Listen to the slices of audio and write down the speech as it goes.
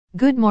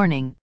Good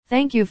morning.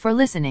 Thank you for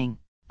listening.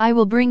 I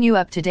will bring you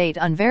up to date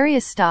on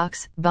various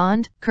stocks,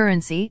 bond,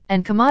 currency,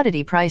 and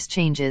commodity price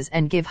changes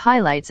and give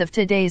highlights of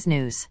today's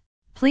news.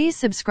 Please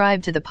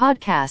subscribe to the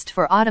podcast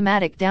for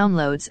automatic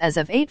downloads. As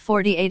of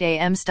 8:48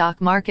 a.m. stock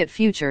market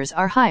futures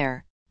are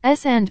higher.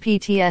 S&P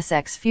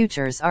TSX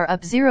futures are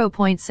up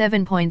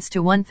 0.7 points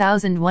to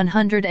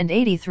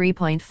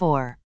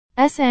 1,183.4.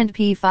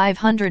 S&P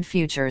 500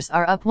 futures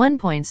are up 1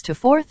 points to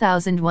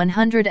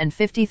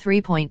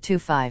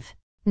 4,153.25.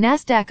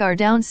 Nasdaq are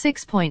down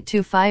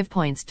 6.25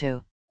 points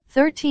to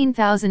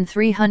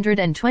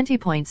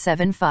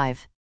 13,320.75.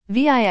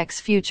 VIX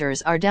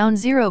futures are down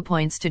 0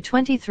 points to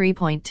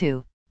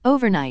 23.2.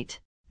 Overnight,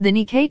 the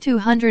Nikkei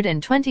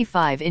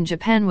 225 in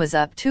Japan was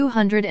up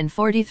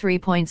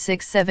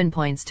 243.67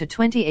 points to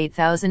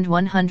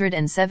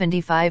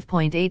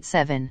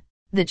 28,175.87.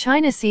 The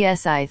China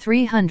CSI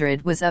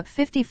 300 was up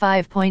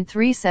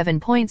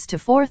 55.37 points to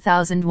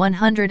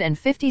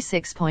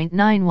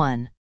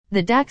 4,156.91.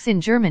 The DAX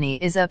in Germany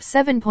is up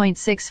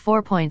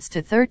 7.64 points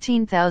to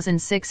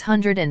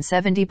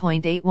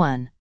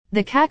 13,670.81.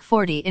 The CAC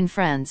 40 in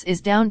France is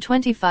down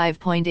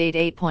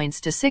 25.88 points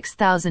to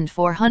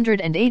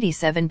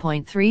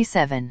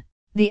 6,487.37.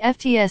 The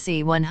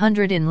FTSE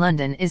 100 in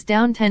London is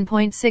down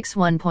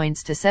 10.61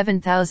 points to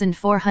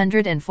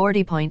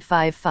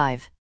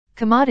 7,440.55.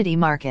 Commodity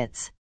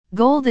markets.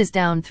 Gold is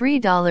down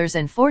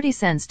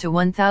 $3.40 to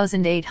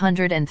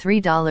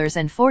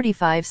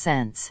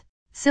 $1,803.45.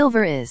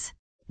 Silver is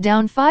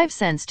down 5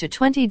 cents to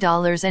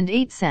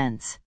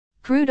 $20.08.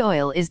 Crude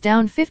oil is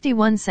down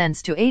 51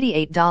 cents to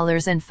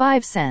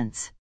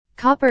 $88.05.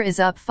 Copper is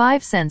up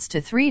 5 cents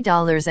to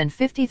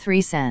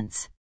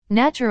 $3.53.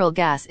 Natural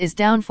gas is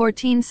down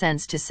 14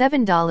 cents to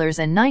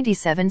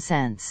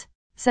 $7.97.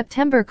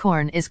 September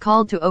corn is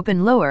called to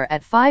open lower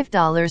at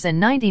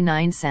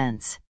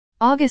 $5.99.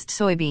 August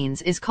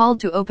soybeans is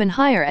called to open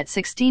higher at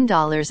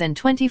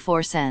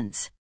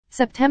 $16.24.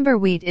 September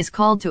wheat is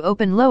called to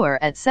open lower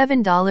at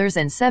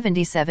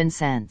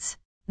 $7.77.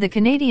 The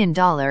Canadian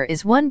dollar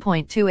is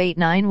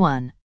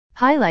 1.2891.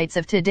 Highlights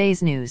of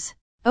today's news.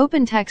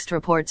 OpenText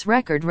reports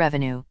record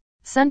revenue.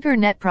 Suncor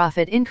net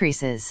profit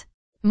increases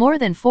more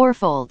than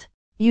fourfold.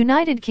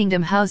 United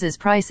Kingdom houses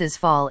prices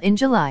fall in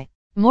July.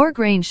 More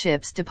grain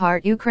ships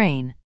depart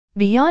Ukraine.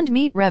 Beyond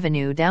Meat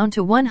revenue down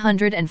to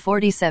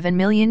 $147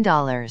 million.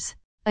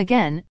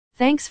 Again,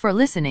 thanks for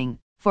listening.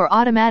 For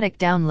automatic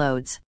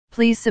downloads,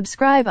 please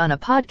subscribe on a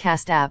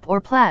podcast app or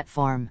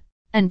platform.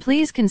 And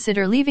please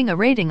consider leaving a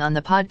rating on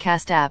the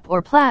podcast app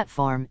or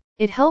platform.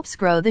 It helps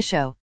grow the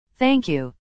show. Thank you.